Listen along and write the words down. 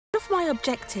my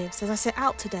objectives as I set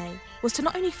out today was to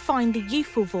not only find the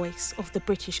youthful voice of the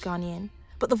British Ghanaian,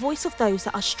 but the voice of those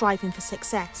that are striving for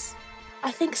success.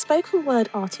 I think spoken word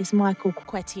artist Michael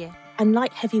Kwetier and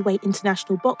light heavyweight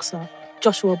international boxer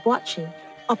Joshua Boakye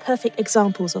are perfect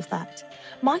examples of that.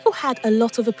 Michael had a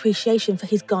lot of appreciation for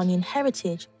his Ghanaian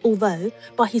heritage, although,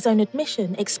 by his own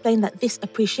admission, explained that this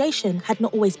appreciation had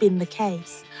not always been the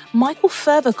case. Michael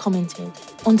further commented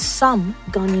on some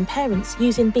Ghanaian parents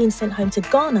using being sent home to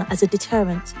Ghana as a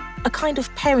deterrent, a kind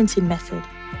of parenting method,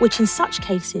 which in such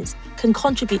cases can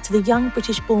contribute to the young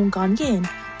British-born Ghanaian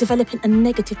developing a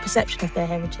negative perception of their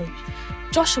heritage.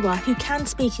 Joshua, who can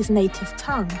speak his native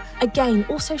tongue, again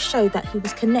also showed that he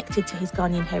was connected to his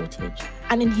Ghanaian heritage.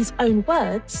 And in his own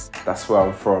words, "That's where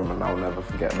I'm from and I'll never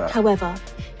forget that." However,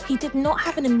 he did not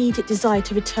have an immediate desire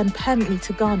to return permanently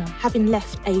to Ghana, having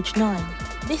left age 9.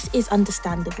 This is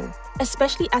understandable,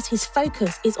 especially as his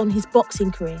focus is on his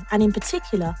boxing career and in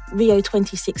particular, Rio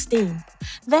 2016.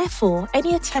 Therefore,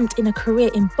 any attempt in a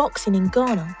career in boxing in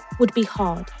Ghana would be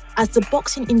hard, as the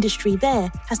boxing industry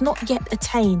there has not yet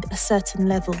attained a certain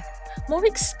level. More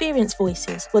experienced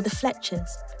voices were the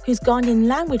Fletchers, whose Ghanaian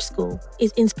language school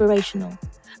is inspirational.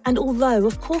 And although,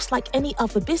 of course, like any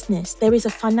other business, there is a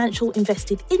financial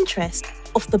invested interest,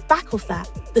 off the back of that,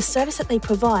 the service that they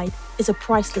provide is a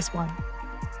priceless one.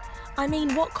 I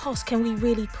mean, what cost can we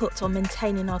really put on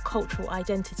maintaining our cultural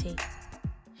identity?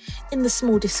 In the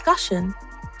small discussion,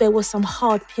 there were some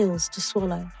hard pills to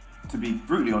swallow. To be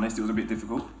brutally honest, it was a bit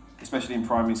difficult, especially in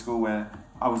primary school where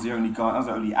I was the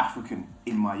only African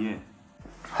in my year.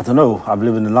 I don't know, I've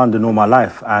lived in London all my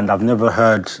life and I've never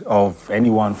heard of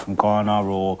anyone from Ghana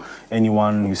or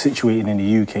anyone who's situated in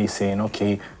the UK saying,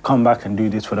 okay, come back and do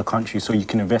this for the country so you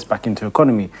can invest back into the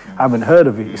economy. I haven't heard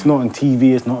of it. It's not on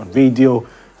TV, it's not on radio.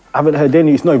 I haven't heard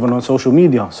any, it's not even on social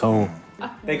media, so.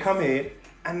 They come here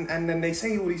and then they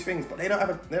say all these things, but they don't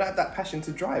have that passion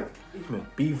to drive.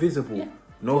 Be visible,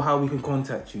 know how we can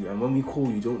contact you, and when we call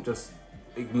you, don't just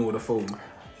ignore the phone.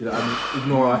 Do you know what I mean?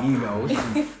 Ignore our emails. Do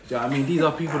you know what I mean? These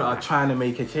are people that are trying to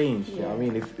make a change. Do you know what I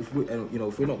mean? If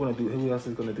we're not going to do it, who else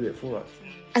is going to do it for us?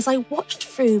 As I watched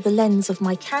through the lens of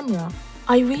my camera,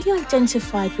 I really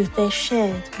identified with their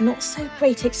shared, not so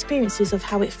great experiences of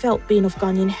how it felt being of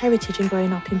Ghanaian heritage and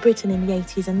growing up in Britain in the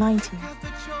 80s and 90s.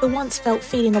 The once felt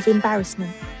feeling of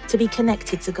embarrassment to be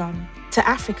connected to Ghana, to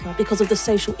Africa because of the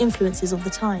social influences of the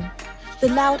time. The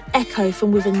loud echo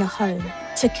from within the home,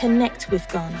 to connect with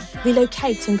Ghana,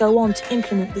 relocate and go on to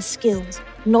implement the skills,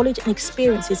 knowledge and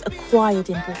experiences acquired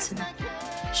in Britain.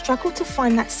 Struggle to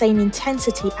find that same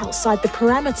intensity outside the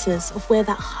parameters of where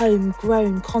that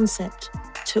homegrown concept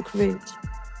took root.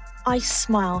 I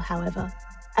smile, however,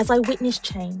 as I witness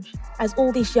change, as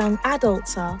all these young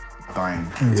adults are dying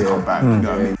to come back, you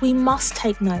know what I mean? We must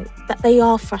take note that they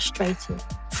are frustrated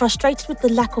with the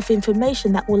lack of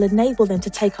information that will enable them to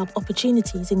take up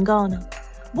opportunities in Ghana.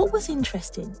 What was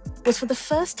interesting was for the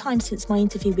first time since my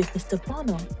interview with Mr.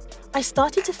 Bono, I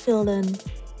started to feel an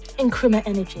Nkrumah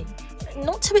energy.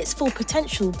 Not to its full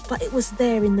potential, but it was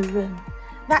there in the room.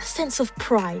 That sense of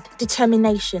pride,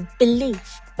 determination,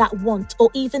 belief, that want or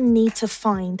even need to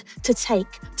find, to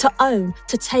take, to own,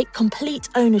 to take complete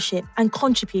ownership and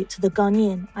contribute to the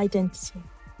Ghanaian identity.